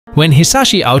When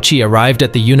Hisashi Ouchi arrived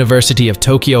at the University of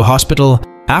Tokyo Hospital,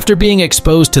 after being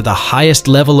exposed to the highest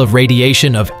level of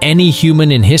radiation of any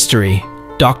human in history,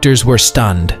 doctors were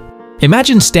stunned.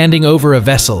 Imagine standing over a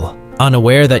vessel,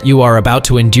 unaware that you are about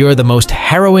to endure the most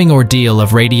harrowing ordeal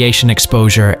of radiation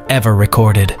exposure ever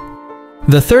recorded.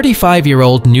 The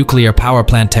 35-year-old nuclear power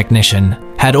plant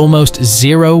technician had almost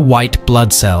zero white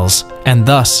blood cells and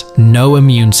thus no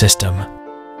immune system.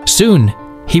 Soon,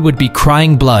 he would be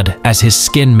crying blood as his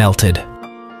skin melted.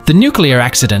 The nuclear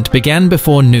accident began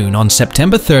before noon on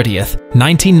September 30th,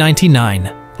 1999,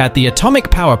 at the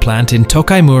atomic power plant in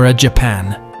Tokaimura,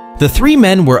 Japan. The three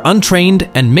men were untrained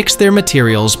and mixed their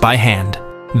materials by hand.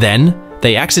 Then,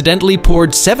 they accidentally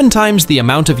poured 7 times the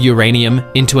amount of uranium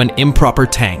into an improper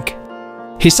tank.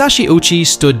 Hisashi Ouchi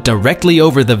stood directly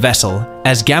over the vessel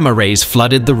as gamma rays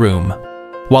flooded the room.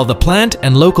 While the plant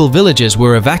and local villages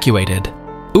were evacuated,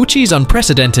 Ouchi's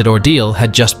unprecedented ordeal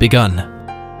had just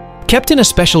begun. Kept in a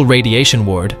special radiation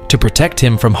ward to protect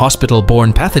him from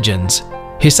hospital-borne pathogens,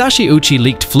 Hisashi Ouchi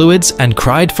leaked fluids and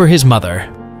cried for his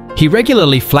mother. He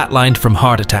regularly flatlined from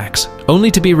heart attacks, only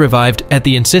to be revived at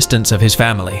the insistence of his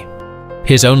family.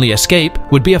 His only escape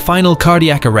would be a final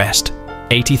cardiac arrest,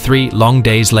 83 long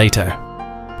days later.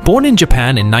 Born in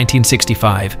Japan in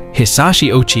 1965,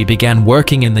 Hisashi Ouchi began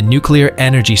working in the nuclear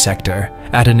energy sector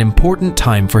at an important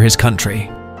time for his country.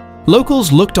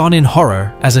 Locals looked on in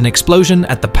horror as an explosion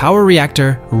at the power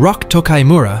reactor Rock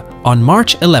Tokaimura on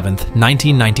March 11,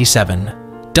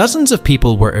 1997. Dozens of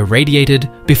people were irradiated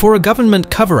before a government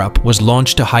cover-up was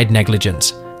launched to hide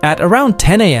negligence. At around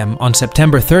 10 a.m. on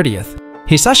September 30th,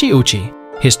 Hisashi Ouchi,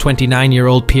 his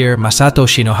 29-year-old peer Masato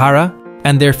Shinohara,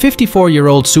 and their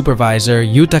 54-year-old supervisor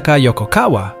Yutaka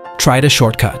Yokokawa tried a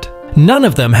shortcut. None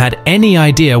of them had any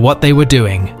idea what they were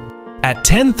doing. At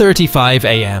 10:35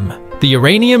 a.m., the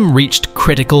uranium reached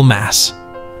critical mass.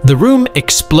 The room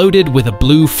exploded with a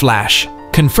blue flash,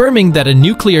 confirming that a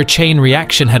nuclear chain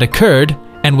reaction had occurred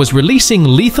and was releasing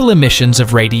lethal emissions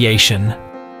of radiation.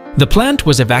 The plant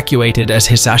was evacuated as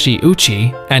Hisashi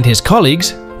Ouchi and his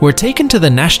colleagues were taken to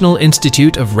the National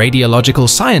Institute of Radiological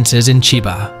Sciences in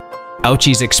Chiba.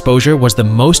 Ouchi's exposure was the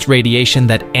most radiation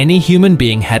that any human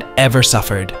being had ever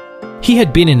suffered. He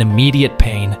had been in immediate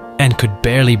pain and could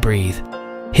barely breathe.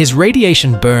 His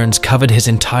radiation burns covered his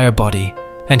entire body,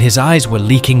 and his eyes were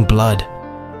leaking blood.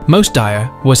 Most dire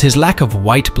was his lack of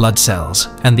white blood cells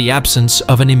and the absence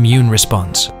of an immune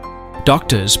response.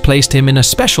 Doctors placed him in a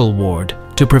special ward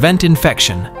to prevent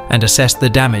infection and assess the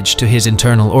damage to his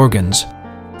internal organs.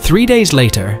 3 days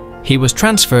later, he was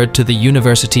transferred to the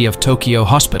University of Tokyo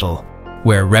Hospital,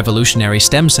 where revolutionary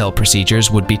stem cell procedures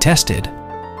would be tested.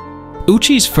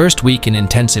 Ouchi's first week in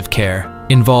intensive care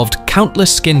involved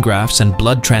countless skin grafts and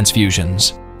blood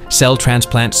transfusions. Cell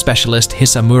transplant specialist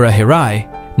Hisamura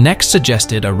Hirai next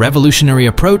suggested a revolutionary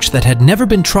approach that had never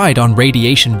been tried on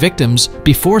radiation victims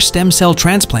before stem cell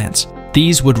transplants.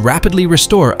 These would rapidly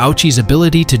restore Ouchi's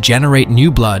ability to generate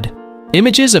new blood.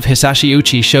 Images of Hisashi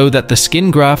Ouchi show that the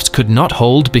skin grafts could not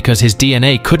hold because his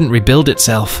DNA couldn't rebuild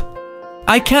itself.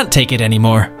 "I can't take it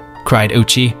anymore," cried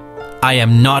Ouchi. "I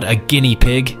am not a guinea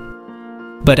pig."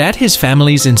 But at his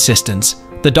family's insistence,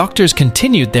 the doctors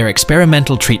continued their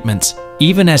experimental treatments,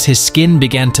 even as his skin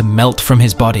began to melt from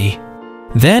his body.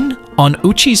 Then, on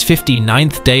Ouchi's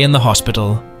 59th day in the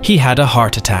hospital, he had a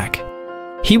heart attack.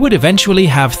 He would eventually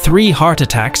have 3 heart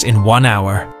attacks in 1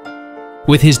 hour.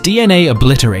 With his DNA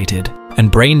obliterated and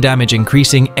brain damage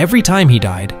increasing every time he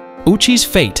died, Ouchi's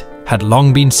fate had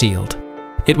long been sealed.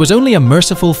 It was only a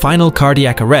merciful final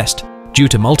cardiac arrest due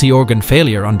to multi-organ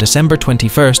failure on December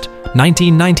 21,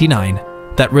 1999,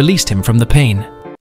 that released him from the pain.